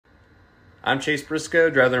I'm Chase Briscoe,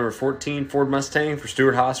 driver number 14 Ford Mustang for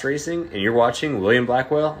Stewart Haas Racing, and you're watching William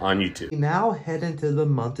Blackwell on YouTube. We now head into the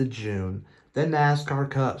month of June. The NASCAR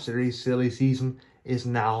Cup Series silly season is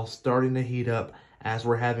now starting to heat up as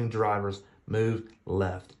we're having drivers move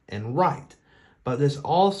left and right. But this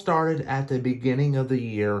all started at the beginning of the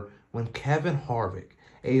year when Kevin Harvick,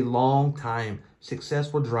 a long-time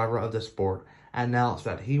successful driver of the sport, announced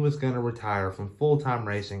that he was going to retire from full-time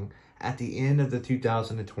racing at the end of the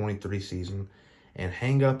 2023 season and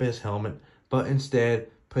hang up his helmet, but instead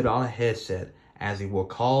put on a headset as he will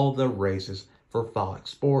call the races for Fox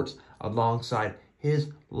Sports alongside his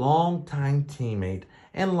longtime teammate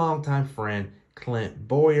and longtime friend Clint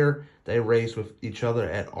Boyer. They raced with each other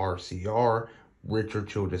at RCR, Richard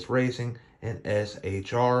Childress Racing, and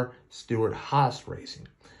SHR, Stewart Haas Racing.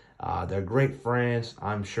 They're great friends.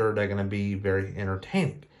 I'm sure they're going to be very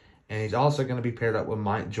entertaining. And he's also going to be paired up with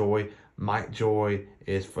Mike Joy. Mike Joy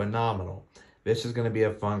is phenomenal. This is going to be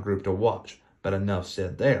a fun group to watch, but enough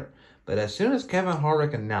said there. But as soon as Kevin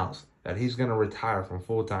Harvick announced that he's going to retire from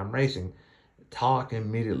full-time racing, talk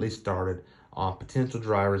immediately started on potential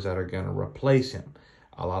drivers that are going to replace him.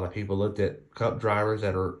 A lot of people looked at Cup drivers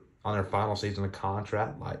that are on their final season of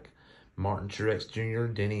contract, like Martin Truex Jr.,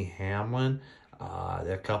 Denny Hamlin, there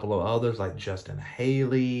are a couple of others like Justin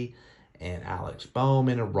Haley and Alex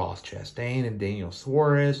Bowman and Ross Chastain and Daniel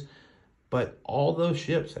Suarez. But all those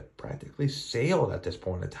ships have practically sailed at this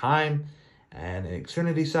point in time. And the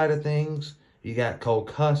Xfinity side of things, you got Cole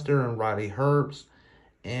Custer and Riley Herbst.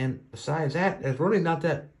 And besides that, there's really not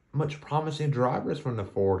that much promising drivers from the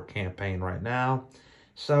Ford campaign right now.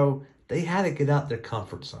 So they had to get out their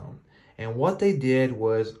comfort zone. And what they did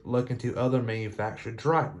was look into other manufactured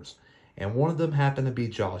drivers. And one of them happened to be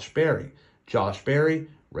Josh Berry. Josh Berry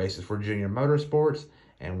races for Junior Motorsports.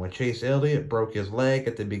 And when Chase Elliott broke his leg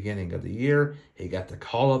at the beginning of the year, he got to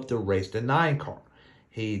call up to race the 9 car.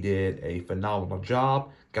 He did a phenomenal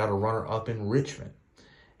job, got a runner-up in Richmond.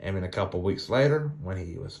 And then a couple weeks later, when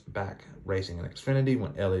he was back racing in Xfinity,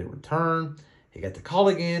 when Elliott returned, he got the call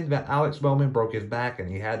again that Alex Bowman broke his back and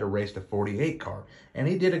he had to race the 48 car. And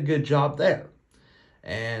he did a good job there.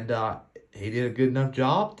 And he did a good enough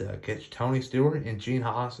job to catch Tony Stewart and Gene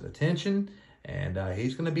Haas' attention. And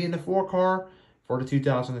he's going to be in the 4 car for the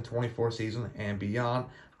 2024 season and beyond.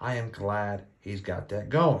 I am glad he's got that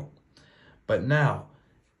going. But now,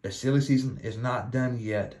 the silly season is not done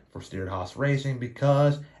yet for Stewart Haas Racing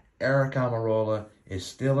because Aric Almirola is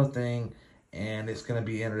still a thing, and it's going to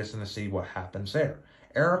be interesting to see what happens there.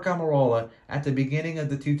 Aric Almirola, at the beginning of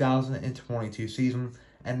the 2022 season,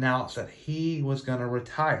 announced that he was going to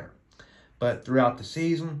retire. But throughout the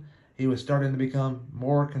season, he was starting to become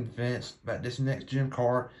more convinced that this next-gen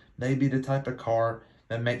car may be the type of car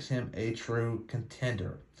that makes him a true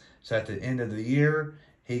contender. So at the end of the year,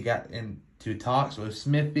 he got into talks with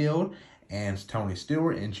Smithfield and Tony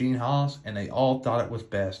Stewart and Gene Haas, and they all thought it was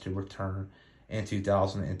best to return in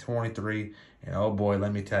 2023. And oh boy,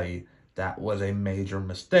 let me tell you, that was a major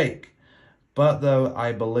mistake. But though,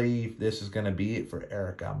 I believe this is going to be it for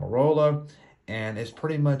Aric Almirola, and it's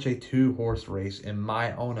pretty much a 2-horse race, in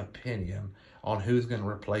my own opinion, on who's going to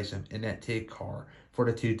replace him in that TIG car for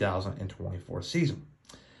the 2024 season.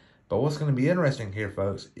 But what's going to be interesting here,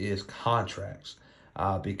 folks, is contracts.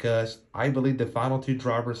 Because I believe the final 2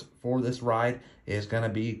 drivers for this ride is going to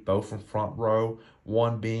be both from front row,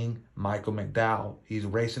 one being Michael McDowell. He's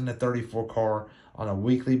racing the 34 car on a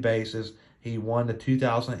weekly basis. He won the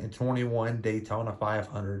 2021 Daytona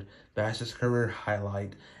 500. That's his career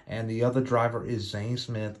highlight. And the other driver is Zane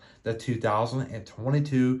Smith, the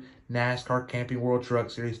 2022 NASCAR Camping World Truck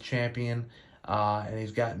Series champion. And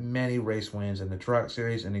he's got many race wins in the Truck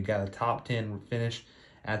Series, and he got a top 10 finish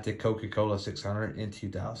at the Coca-Cola 600 in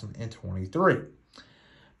 2023.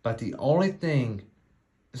 But the only thing,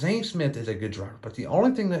 Zane Smith is a good driver, but the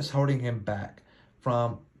only thing that's holding him back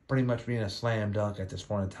from pretty much being a slam dunk at this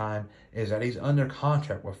point in time is that he's under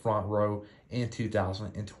contract with Front Row in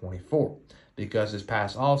 2024. Because this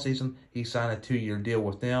past offseason, he signed a 2-year deal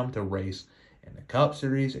with them to race in the Cup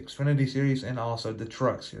Series, Xfinity Series, and also the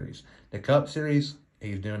Truck Series. The Cup Series,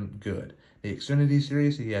 he's doing good. The Xfinity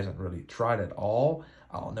Series, he hasn't really tried at all.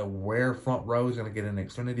 I don't know where Front Row is going to get an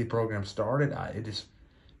Xfinity program started. It just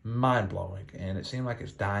mind-blowing, and it seems like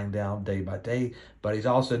it's dying down day by day, but he's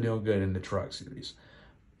also doing good in the Truck Series.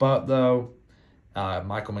 But, though,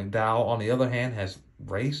 Michael McDowell, on the other hand, has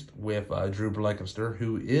raced with Drew Blankenster,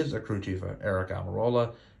 who is a crew chief of Aric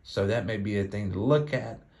Almirola, so that may be a thing to look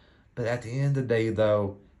at. But at the end of the day,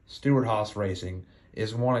 though, Stewart Haas Racing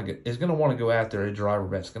is going to want to go after a driver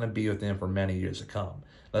that's going to be with them for many years to come.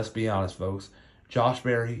 Let's be honest, folks. Josh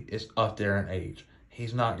Berry is up there in age.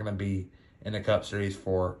 He's not going to be in the Cup Series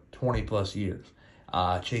for 20 plus years.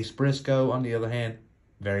 Chase Briscoe, on the other hand,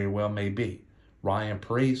 very well may be. Ryan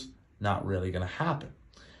Preece, not really going to happen.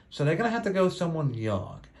 So they're going to have to go someone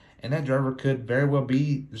young. And that driver could very well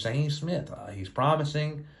be Zane Smith. He's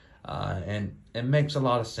promising, and it makes a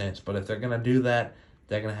lot of sense. But if they're going to do that,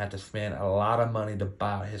 they're going to have to spend a lot of money to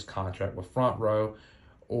buy his contract with Front Row,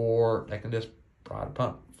 or they can just pride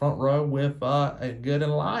Front Row with a good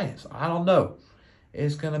alliance. I don't know.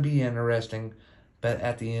 It's going to be interesting. But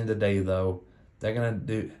at the end of the day, though, they're going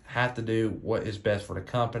to have to do what is best for the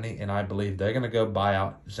company, and I believe they're going to go buy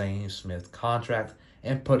out Zane Smith's contract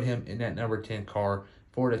and put him in that number 10 car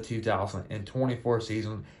for the 2024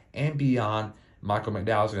 season and beyond. Michael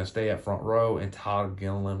McDowell is going to stay at Front Row, and Todd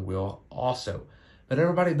Gilliland will also. But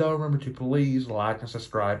everybody, though, remember to please like and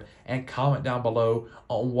subscribe and comment down below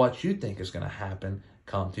on what you think is going to happen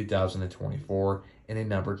come 2024 in a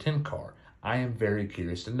number 10 car. I am very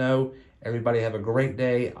curious to know. Everybody have a great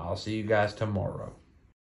day. I'll see you guys tomorrow.